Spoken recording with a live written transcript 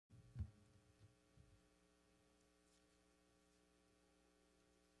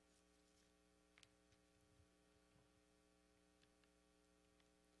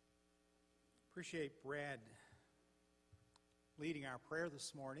Appreciate Brad leading our prayer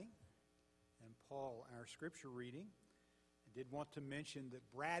this morning and Paul our scripture reading. I did want to mention that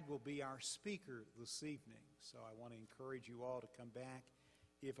Brad will be our speaker this evening, so I want to encourage you all to come back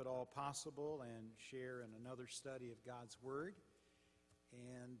if at all possible and share in another study of God's Word.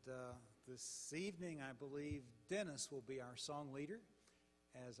 And this evening I believe Dennis will be our song leader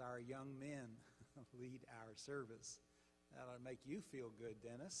as our young men lead our service. That'll make you feel good,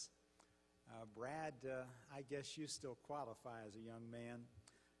 Dennis. Brad, I guess you still qualify as a young man.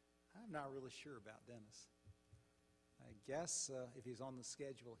 I'm not really sure about Dennis. I guess if he's on the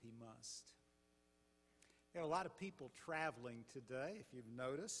schedule, he must. There are a lot of people traveling today, if you've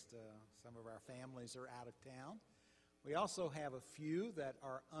noticed. Some of our families are out of town. We also have a few that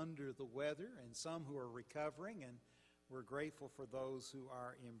are under the weather and some who are recovering, and we're grateful for those who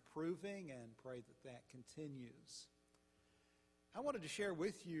are improving and pray that that continues. I wanted to share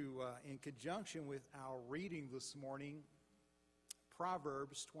with you, in conjunction with our reading this morning,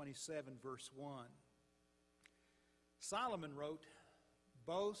 Proverbs 27, verse 1. Solomon wrote,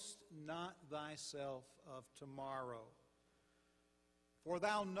 "Boast not thyself of tomorrow, for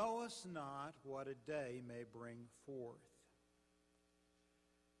thou knowest not what a day may bring forth."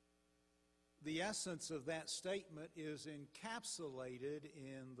 The essence of that statement is encapsulated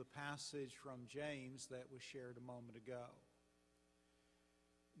in the passage from James that was shared a moment ago.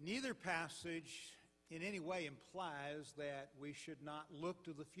 Neither passage in any way implies that we should not look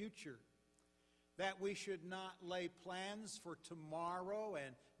to the future, that we should not lay plans for tomorrow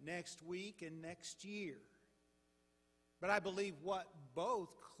and next week and next year. But I believe what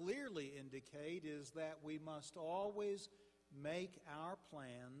both clearly indicate is that we must always make our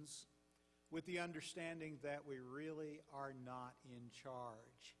plans with the understanding that we really are not in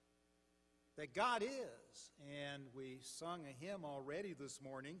charge, that God is. And we sung a hymn already this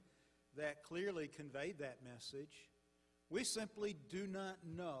morning that clearly conveyed that message. We simply do not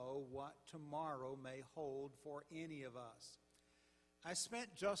know what tomorrow may hold for any of us. I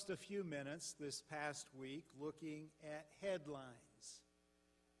spent just a few minutes this past week looking at headlines,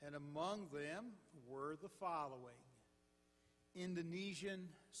 and among them were the following: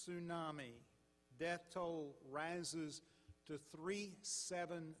 Indonesian tsunami, death toll rises to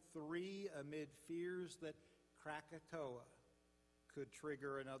 373 amid fears that Krakatoa could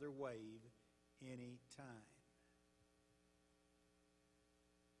trigger another wave any time.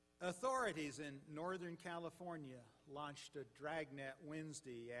 Authorities in Northern California launched a dragnet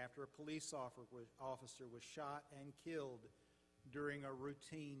Wednesday after a police officer was shot and killed during a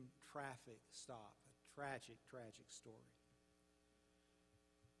routine traffic stop. A tragic, tragic story.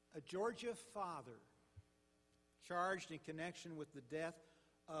 A Georgia father charged in connection with the death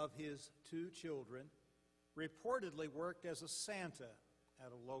of his two children reportedly worked as a Santa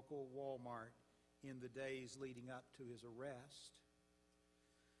at a local Walmart in the days leading up to his arrest.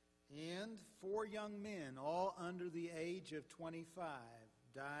 And 4 young men, all under the age of 25,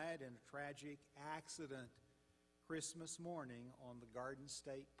 died in a tragic accident Christmas morning on the Garden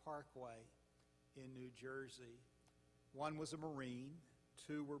State Parkway in New Jersey. One was a Marine,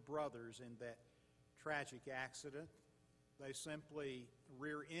 2 were brothers in that tragic accident. They simply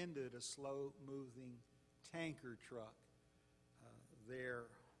rear-ended a slow-moving tanker truck there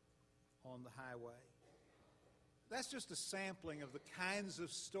on the highway. That's just a sampling of the kinds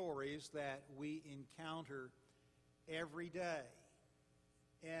of stories that we encounter every day.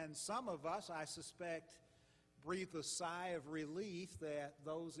 And some of us, I suspect, breathe a sigh of relief that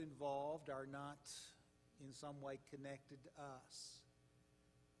those involved are not in some way connected to us,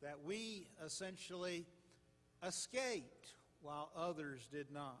 that we essentially escaped while others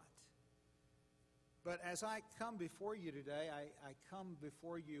did not. But as I come before you today, I come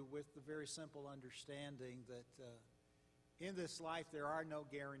before you with the very simple understanding that in this life there are no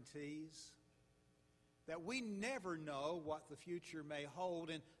guarantees, that we never know what the future may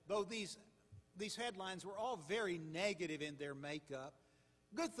hold. And though these headlines were all very negative in their makeup,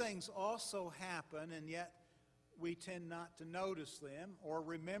 good things also happen, and yet we tend not to notice them or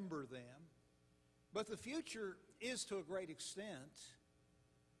remember them. But the future is to a great extent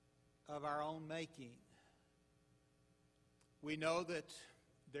of our own making. We know that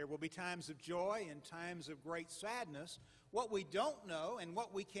there will be times of joy and times of great sadness. What we don't know and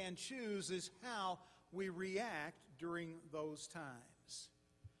what we can choose is how we react during those times.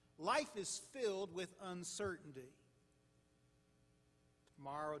 Life is filled with uncertainty.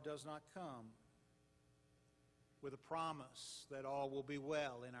 Tomorrow does not come with a promise that all will be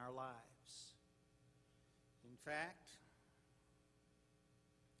well in our lives. In fact,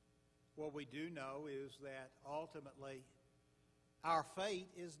 what we do know is that ultimately our fate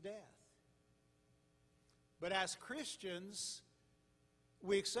is death. But as Christians,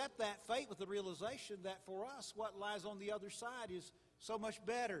 we accept that fate with the realization that for us, what lies on the other side is so much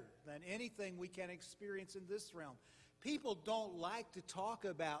better than anything we can experience in this realm. People don't like to talk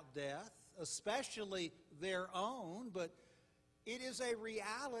about death, especially their own, but it is a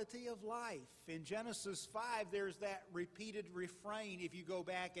reality of life. In Genesis 5, there's that repeated refrain, if you go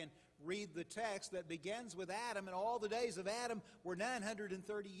back and read the text, that begins with Adam, and all the days of Adam were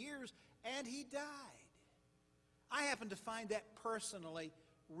 930 years, and he died. I happen to find that personally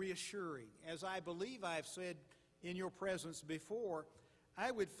reassuring. As I believe I've said in your presence before,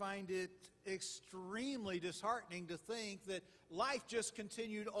 I would find it extremely disheartening to think that life just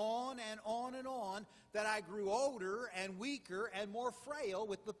continued on and on and on, that I grew older and weaker and more frail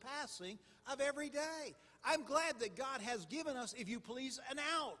with the passing of every day. I'm glad that God has given us, if you please, an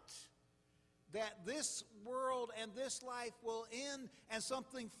out. That this world and this life will end and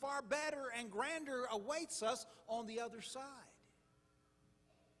something far better and grander awaits us on the other side.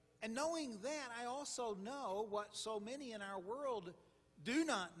 And knowing that, I also know what so many in our world do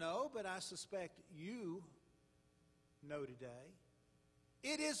not know, but I suspect you know today.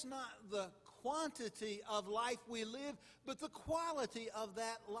 It is not the quantity of life we live, but the quality of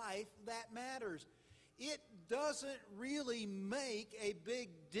that life that matters. It doesn't really make a big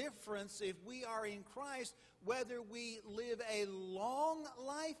difference if we are in Christ, whether we live a long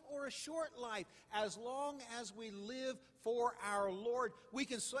life or a short life. As long as we live for our Lord, we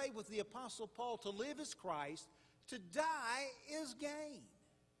can say with the Apostle Paul, to live is Christ, to die is gain.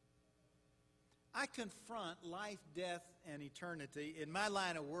 I confront life, death, and eternity in my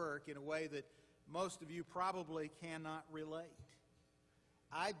line of work in a way that most of you probably cannot relate.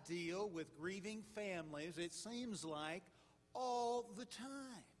 I deal with grieving families, it seems like, all the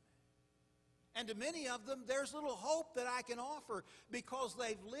time. And to many of them, there's little hope that I can offer because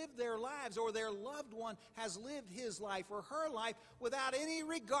they've lived their lives, or their loved one has lived his life or her life without any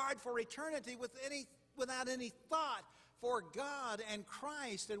regard for eternity, without any thought for God and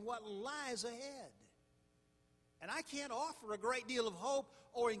Christ and what lies ahead. And I can't offer a great deal of hope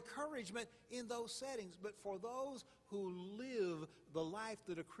or encouragement in those settings, but for those who live the life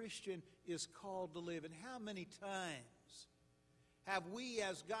that a Christian is called to live. And how many times have we,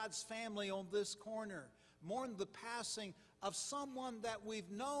 as God's family on this corner, mourned the passing of someone that we've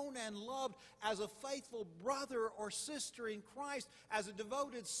known and loved as a faithful brother or sister in Christ, as a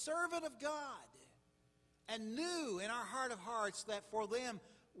devoted servant of God, and knew in our heart of hearts that for them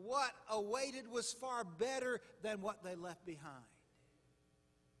what awaited was far better than what they left behind?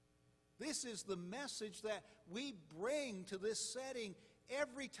 This is the message that we bring to this setting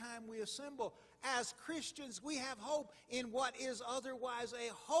every time we assemble. As Christians, we have hope in what is otherwise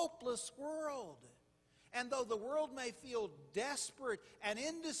a hopeless world. And though the world may feel desperate and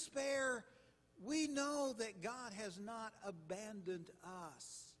in despair, we know that God has not abandoned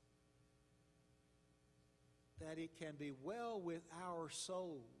us. That it can be well with our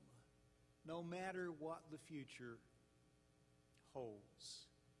soul, no matter what the future holds.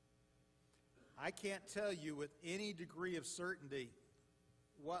 I can't tell you with any degree of certainty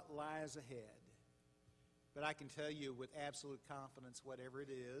what lies ahead, but I can tell you with absolute confidence, whatever it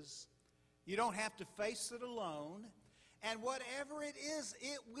is, you don't have to face it alone, and whatever it is,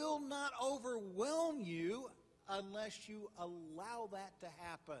 it will not overwhelm you unless you allow that to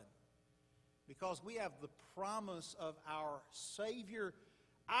happen. Because we have the promise of our Savior,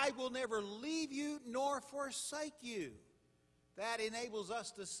 I will never leave you nor forsake you. That enables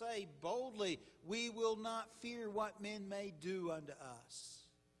us to say boldly, we will not fear what men may do unto us.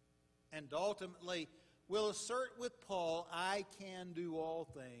 And ultimately, we'll assert with Paul, I can do all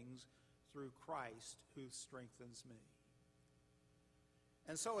things through Christ who strengthens me.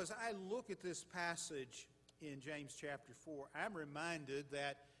 And so as I look at this passage in James chapter 4, I'm reminded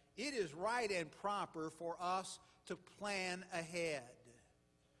that it is right and proper for us to plan ahead,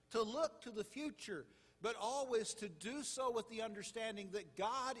 to look to the future, but always to do so with the understanding that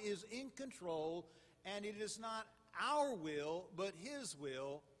God is in control, and it is not our will, but His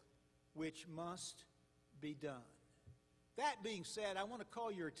will, which must be done. That being said, I want to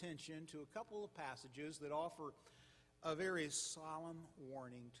call your attention to a couple of passages that offer a very solemn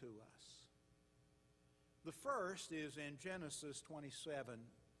warning to us. The first is in Genesis 27,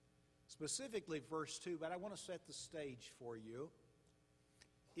 specifically verse 2, but I want to set the stage for you.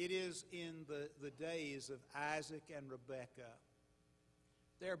 It is in the days of Isaac and Rebekah.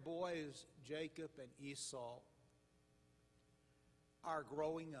 Their boys, Jacob and Esau, are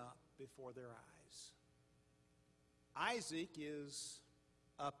growing up before their eyes. Isaac is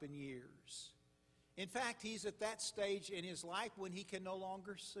up in years. In fact, he's at that stage in his life when he can no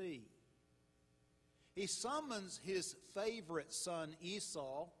longer see. He summons his favorite son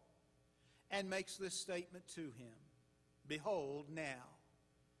Esau and makes this statement to him. Behold now,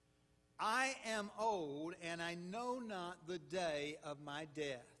 I am old, and I know not the day of my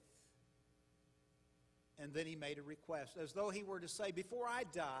death. And then he made a request, as though he were to say, before I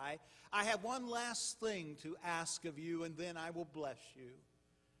die, I have one last thing to ask of you, and then I will bless you.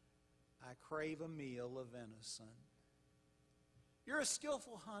 I crave a meal of venison. You're a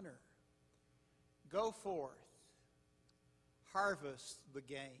skillful hunter. Go forth, harvest the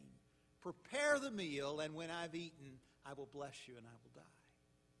game, prepare the meal, and when I've eaten, I will bless you and I will die.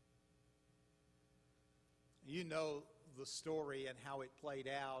 You know the story and how it played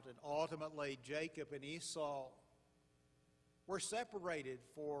out, and ultimately Jacob and Esau were separated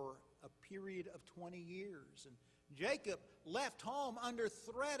for a period of 20 years. And Jacob left home under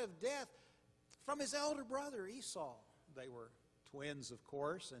threat of death from his elder brother Esau. They were twins, of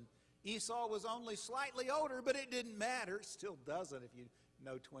course, and Esau was only slightly older, but it didn't matter. It still doesn't if you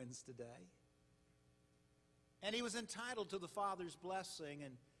know twins today. And he was entitled to the father's blessing,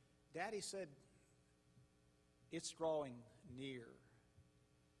 and Daddy said, it's drawing near.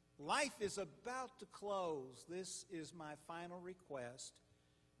 Life is about to close. This is my final request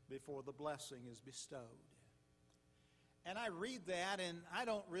before the blessing is bestowed. And I read that, and I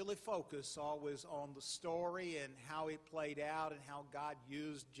don't really focus always on the story and how it played out and how God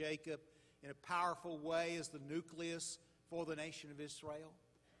used Jacob in a powerful way as the nucleus for the nation of Israel.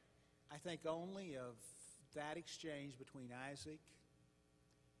 I think only of that exchange between Isaac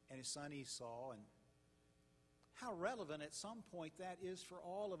and his son Esau, and how relevant at some point that is for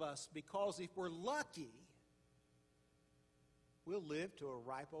all of us, because if we're lucky, we'll live to a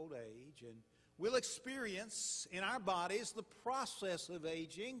ripe old age, and we'll experience in our bodies the process of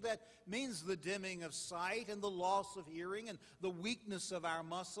aging. That means the dimming of sight and the loss of hearing and the weakness of our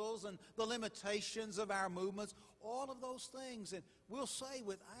muscles and the limitations of our movements, all of those things. And we'll say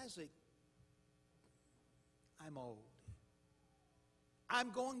with Isaac, I'm old.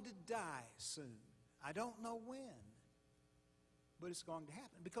 I'm going to die soon. I don't know when, but it's going to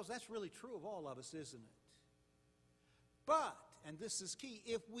happen, because that's really true of all of us, isn't it? But, and this is key,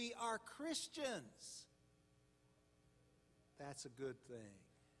 if we are Christians, that's a good thing.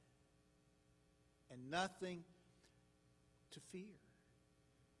 And nothing to fear.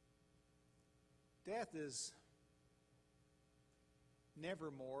 Death is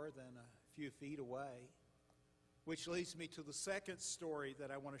never more than a few feet away, which leads me to the second story that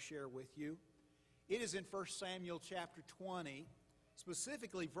I want to share with you. It is in 1 Samuel chapter 20,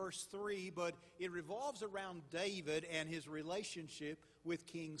 specifically verse 3, but it revolves around David and his relationship with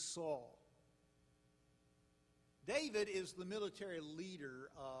King Saul. David is the military leader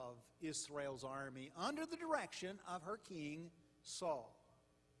of Israel's army under the direction of her king Saul.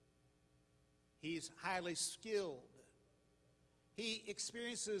 He's highly skilled. He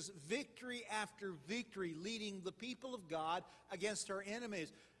experiences victory after victory, leading the people of God against our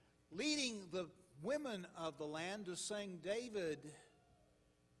enemies, leading the women of the land to sing, David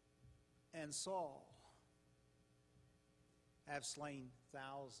and Saul have slain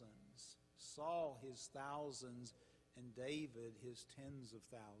thousands, Saul his thousands, and David his tens of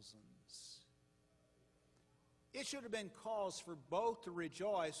thousands. It should have been cause for both to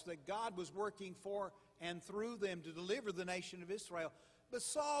rejoice that God was working for and through them to deliver the nation of Israel. But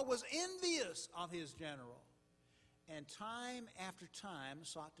Saul was envious of his general, and time after time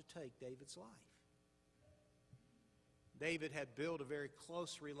sought to take David's life. David had built a very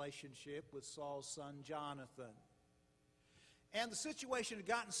close relationship with Saul's son Jonathan. And the situation had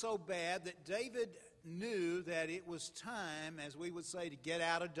gotten so bad that David knew that it was time, as we would say, to get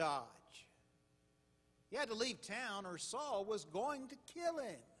out of Dodge. He had to leave town or Saul was going to kill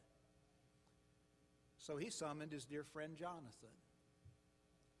him. So he summoned his dear friend Jonathan.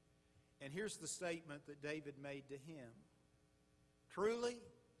 And here's the statement that David made to him. Truly,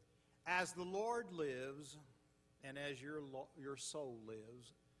 as the Lord lives, and as your soul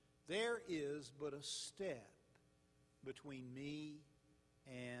lives, there is but a step between me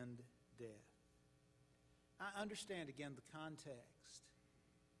and death. I understand again the context,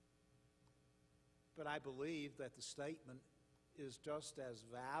 but I believe that the statement is just as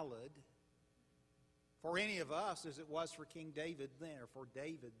valid for any of us as it was for King David then, or for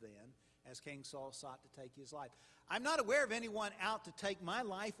David then, as King Saul sought to take his life. I'm not aware of anyone out to take my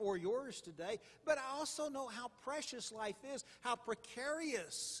life or yours today, but I also know how precious life is, how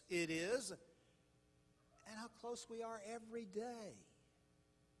precarious it is, and how close we are every day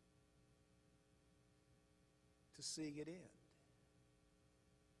to seeing it end.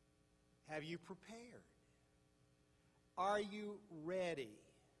 Have you prepared? Are you ready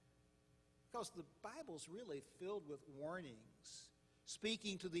Because the Bible's really filled with warnings,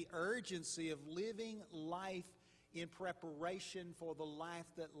 speaking to the urgency of living life in preparation for the life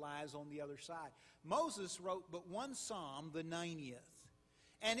that lies on the other side. Moses wrote but one psalm, the 90th.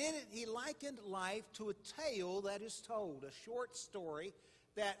 And in it he likened life to a tale that is told, a short story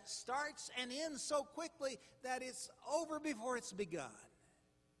that starts and ends so quickly that it's over before it's begun.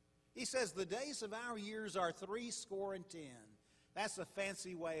 He says, the days of our years are 70. That's a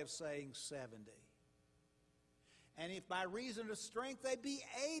fancy way of saying 70. And if by reason of strength they be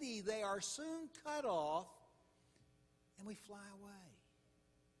 80, they are soon cut off, and we fly away.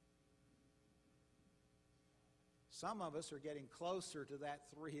 Some of us are getting closer to that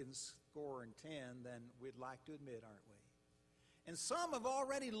 70 than we'd like to admit, aren't we? And some have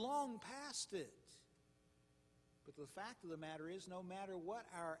already long passed it. But the fact of the matter is, no matter what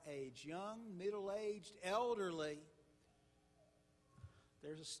our age, young, middle-aged, elderly,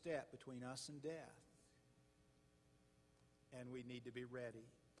 there's a step between us and death. And we need to be ready.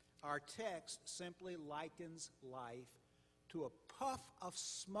 Our text simply likens life to a puff of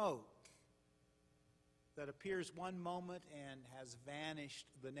smoke that appears one moment and has vanished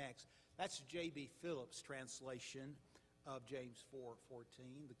the next. That's J.B. Phillips' translation of James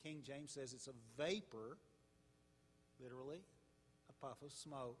 4:14. The King James says it's a vapor, literally, a puff of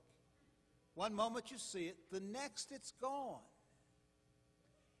smoke. One moment you see it, the next it's gone.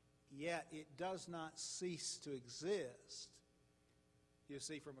 Yet it does not cease to exist. You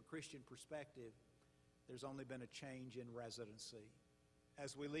see, from a Christian perspective, there's only been a change in residency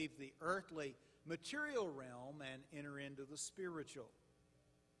as we leave the earthly, material realm and enter into the spiritual.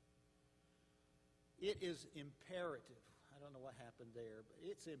 It is imperative, I don't know what happened there, but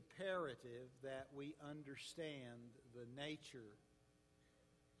it's imperative that we understand the nature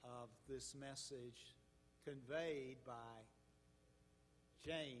of this message conveyed by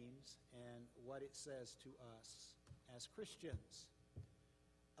James and what it says to us as Christians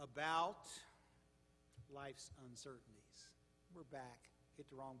about life's uncertainties. We're back. Hit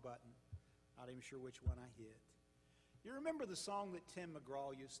the wrong button. Not even sure which one I hit. You remember the song that Tim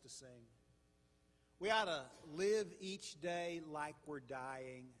McGraw used to sing? We ought to live each day like we're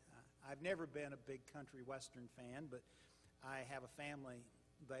dying. I've never been a big country western fan, but I have a family,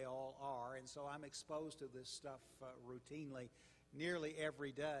 they all are, and so I'm exposed to this stuff routinely nearly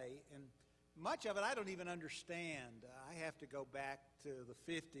every day. And much of it I don't even understand. I have to go back to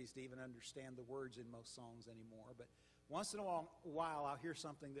the 50s to even understand the words in most songs anymore. But once in a while I'll hear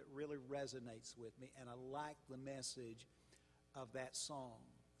something that really resonates with me, and I like the message of that song.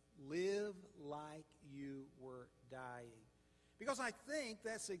 Live like you were dying. Because I think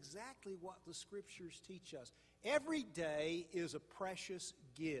that's exactly what the Scriptures teach us. Every day is a precious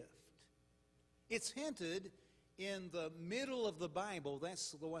gift. It's hinted in the middle of the Bible.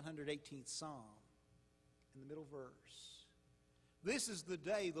 That's the 118th Psalm, in the middle verse. This is the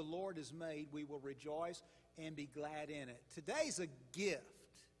day the Lord has made. We will rejoice and be glad in it. Today's a gift.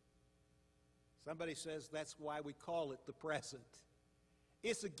 Somebody says that's why we call it the present.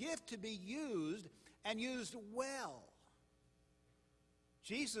 It's a gift to be used and used well.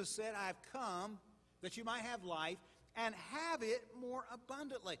 Jesus said, I've come that you might have life and have it more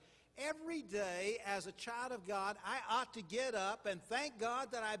abundantly. Every day as a child of God, I ought to get up and thank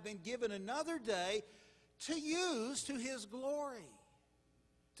God that I've been given another day to use to His glory,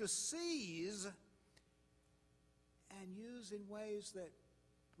 to seize and use in ways that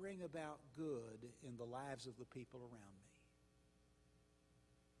bring about good in the lives of the people around me.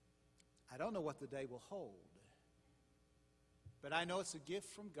 I don't know what the day will hold, but I know it's a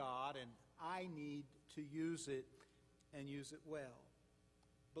gift from God, and I need to use it and use it well.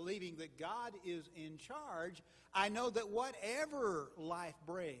 Believing that God is in charge, I know that whatever life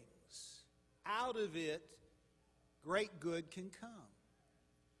brings, out of it, great good can come.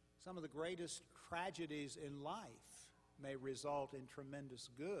 Some of the greatest tragedies in life may result in tremendous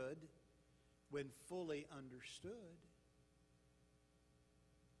good when fully understood.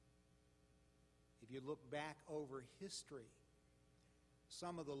 If you look back over history,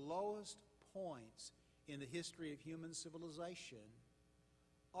 some of the lowest points in the history of human civilization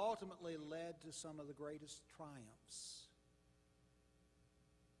ultimately led to some of the greatest triumphs.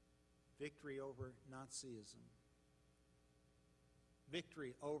 Victory over Nazism.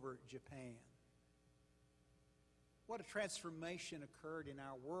 Victory over Japan. What a transformation occurred in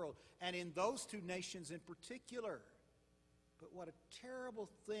our world, and in those two nations in particular. But what a terrible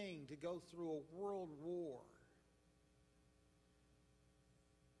thing to go through a world war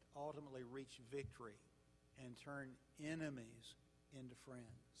to ultimately reach victory and turn enemies into friends.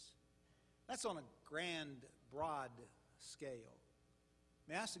 That's on a grand, broad scale.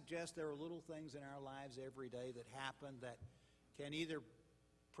 May I suggest there are little things in our lives every day that happen that can either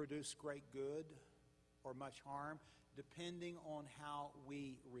produce great good or much harm, depending on how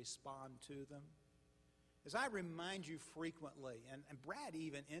we respond to them. As I remind you frequently, and Brad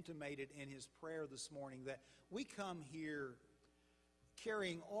even intimated in his prayer this morning, that we come here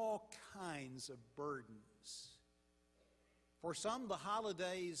carrying all kinds of burdens. For some, the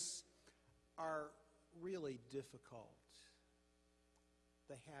holidays are really difficult.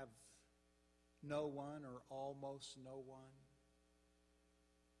 They have no one or almost no one.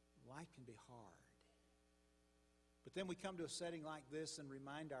 Life can be hard. But then we come to a setting like this and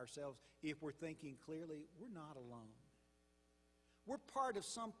remind ourselves, if we're thinking clearly, we're not alone. We're part of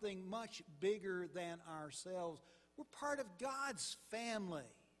something much bigger than ourselves. We're part of God's family.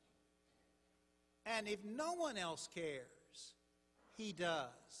 And if no one else cares, He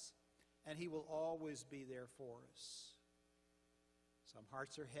does. And He will always be there for us. Some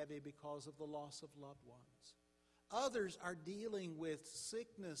hearts are heavy because of the loss of loved ones. Others are dealing with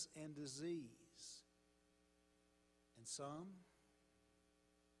sickness and disease. And some,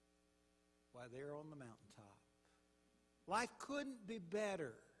 why, they're on the mountaintop. Life couldn't be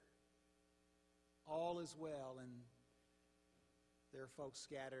better. All is well, and there are folks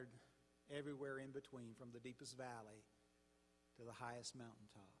scattered everywhere in between, from the deepest valley to the highest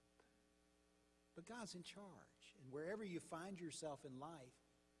mountaintop. But God's in charge, and wherever you find yourself in life,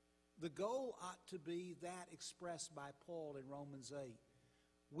 the goal ought to be that expressed by Paul in Romans 8.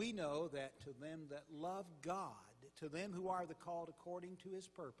 We know that to them that love God, to them who are the called according to His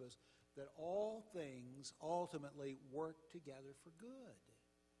purpose, that all things ultimately work together for good.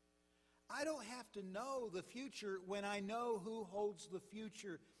 I don't have to know the future when I know who holds the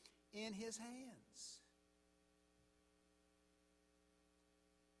future in His hands.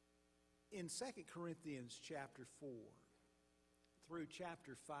 In 2 Corinthians chapter 4 through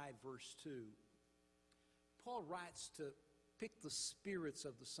chapter 5, verse 2, Paul writes to pick the spirits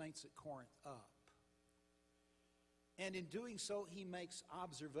of the saints at Corinth up. And in doing so, he makes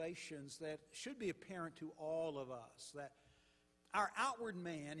observations that should be apparent to all of us, that our outward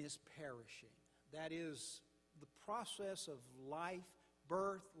man is perishing. That is, the process of life,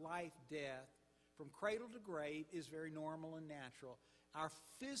 birth, life, death, from cradle to grave is very normal and natural. Our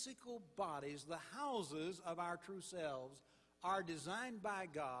physical bodies, the houses of our true selves, are designed by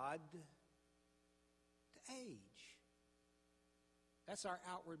God to age. That's our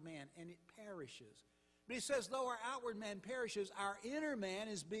outward man, and it perishes. But he says, though our outward man perishes, our inner man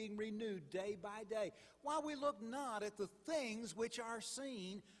is being renewed day by day. While we look not at the things which are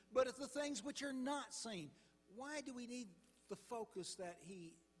seen, but at the things which are not seen. Why do we need the focus that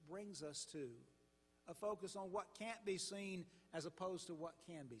he brings us to? A focus on what can't be seen as opposed to what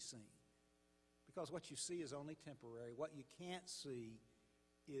can be seen. Because what you see is only temporary. What you can't see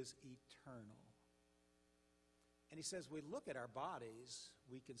is eternal. And he says, we look at our bodies,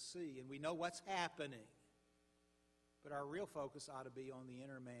 we can see, and we know what's happening. But our real focus ought to be on the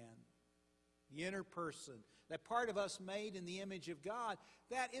inner man, the inner person, that part of us made in the image of God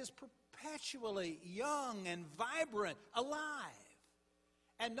that is perpetually young and vibrant, alive.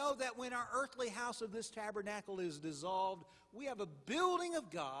 And know that when our earthly house of this tabernacle is dissolved, we have a building of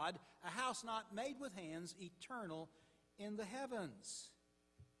God, a house not made with hands, eternal in the heavens.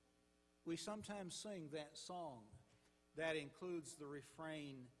 We sometimes sing that song that includes the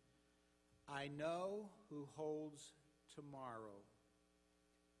refrain, I know who holds tomorrow.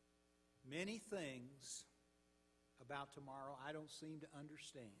 Many things about tomorrow I don't seem to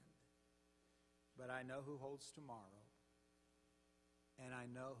understand, but I know who holds tomorrow, and I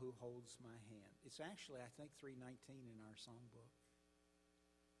know who holds my hand. It's actually, I think, 319 in our songbook.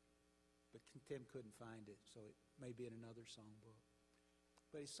 But Tim couldn't find it, so it may be in another songbook.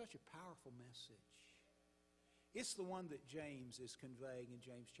 But it's such a powerful message. It's the one that James is conveying in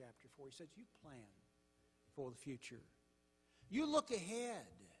James chapter 4. He says, you plan for the future. You look ahead.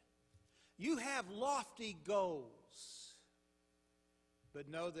 You have lofty goals. But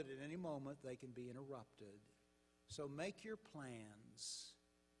know that at any moment they can be interrupted. So make your plans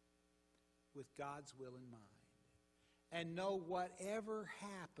with God's will in mind. And know whatever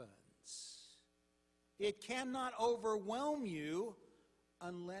happens, it cannot overwhelm you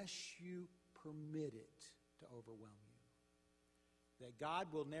unless you permit it to overwhelm you. That God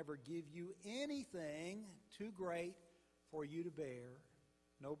will never give you anything too great for you to bear,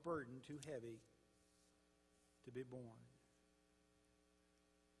 no burden too heavy to be borne.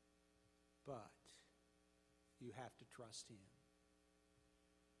 But you have to trust Him.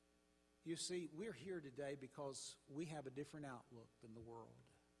 You see, we're here today because we have a different outlook than the world.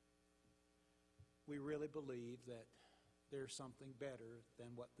 We really believe that there's something better than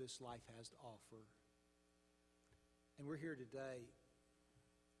what this life has to offer. And we're here today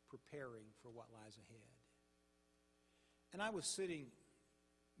preparing for what lies ahead. And I was sitting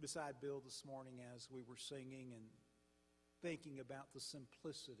beside Bill this morning as we were singing and thinking about the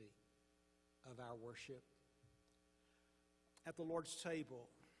simplicity of our worship. At the Lord's table,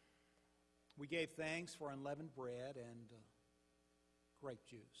 we gave thanks for unleavened bread and grape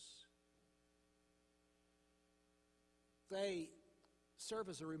juice. They serve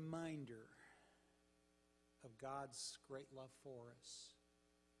as a reminder of God's great love for us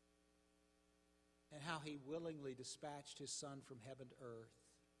and how He willingly dispatched His Son from heaven to earth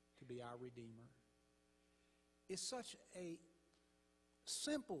to be our Redeemer. It's such a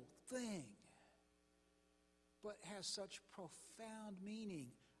simple thing, but has such profound meaning.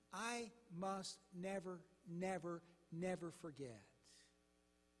 I must never, never, never forget.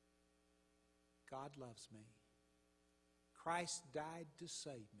 God loves me. Christ died to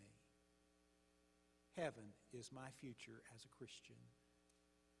save me. Heaven is my future as a Christian.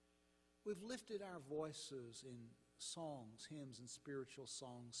 We've lifted our voices in songs, hymns, and spiritual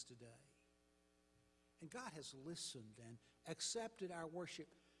songs today. And God has listened and accepted our worship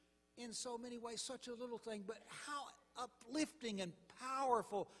in so many ways, such a little thing, but how uplifting and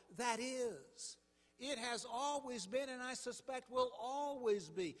powerful that is. It has always been, and I suspect will always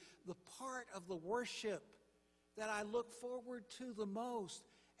be, the part of the worship that I look forward to the most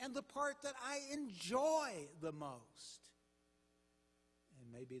and the part that I enjoy the most,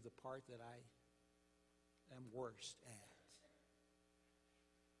 and maybe the part that I am worst at.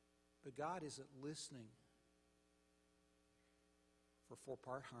 But God isn't listening for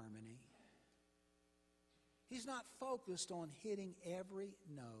four-part harmony. He's not focused on hitting every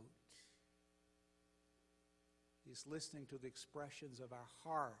note. He's listening to the expressions of our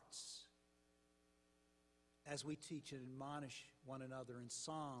hearts as we teach and admonish one another in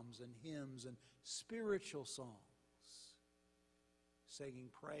psalms and hymns and spiritual songs, singing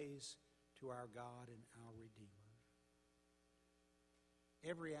praise to our God and our Redeemer.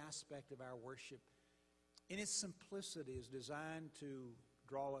 Every aspect of our worship, in its simplicity, is designed to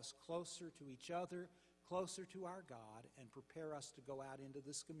draw us closer to each other, closer to our God, and prepare us to go out into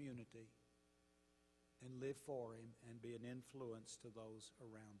this community and live for Him and be an influence to those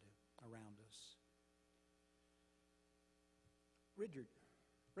around us.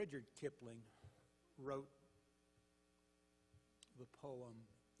 Rudyard Kipling wrote the poem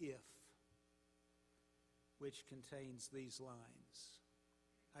If, which contains these lines.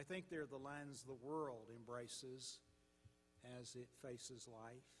 I think they're the lines the world embraces as it faces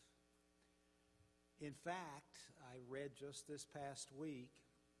life. In fact, I read just this past week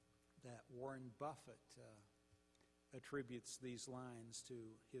that Warren Buffett attributes these lines to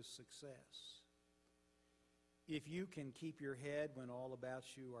his success. If you can keep your head when all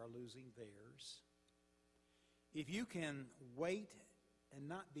about you are losing theirs, if you can wait and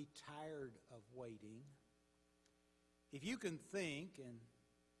not be tired of waiting, if you can think and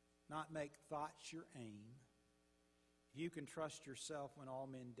not make thoughts your aim, if you can trust yourself when all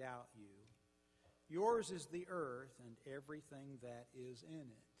men doubt you, yours is the earth and everything that is in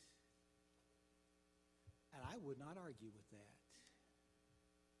it. And I would not argue with that.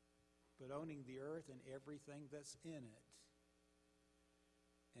 But owning the earth and everything that's in it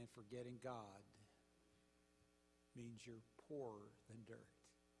and forgetting God means you're poorer than dirt,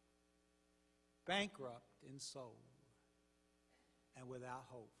 bankrupt in soul, and without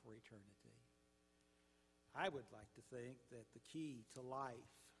hope for eternity. I would like to think that the key to life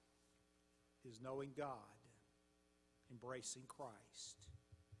is knowing God, embracing Christ,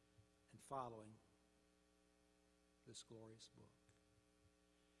 and following this glorious book.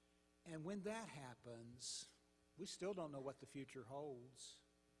 And when that happens, we still don't know what the future holds,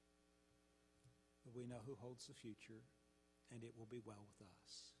 but we know who holds the future, and it will be well with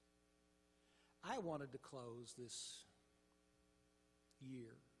us. I wanted to close this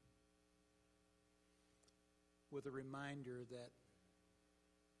year with a reminder that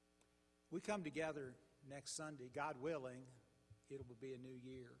we come together next Sunday, God willing, it will be a new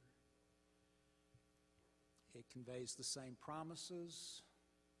year. It conveys the same promises,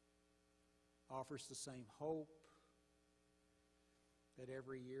 offers the same hope that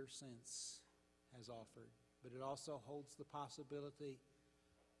every year since has offered. But it also holds the possibility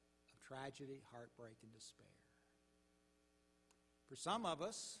of tragedy, heartbreak, and despair. For some of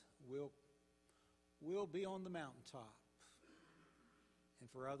us, we'll be on the mountaintop. And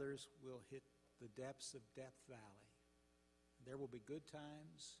for others, we'll hit the depths of Death Valley. There will be good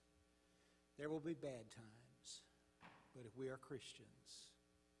times. There will be bad times. But if we are Christians,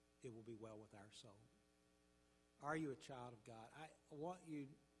 it will be well with our soul. Are you a child of God? I want you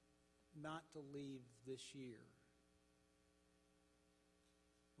not to leave this year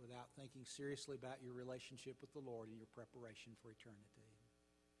without thinking seriously about your relationship with the Lord and your preparation for eternity.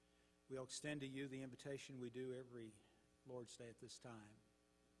 We'll extend to you the invitation we do every Lord's Day at this time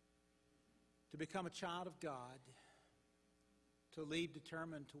to become a child of God, to lead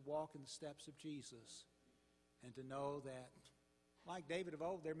determined to walk in the steps of Jesus, and to know that, like David of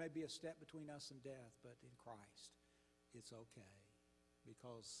old, there may be a step between us and death, but in Christ it's okay,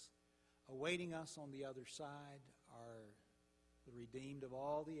 because awaiting us on the other side are the redeemed of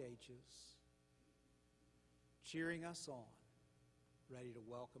all the ages, cheering us on, ready to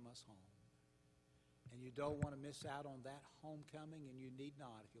welcome us home. And you don't want to miss out on that homecoming, and you need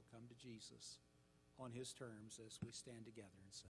not if you'll come to Jesus on his terms as we stand together and sing.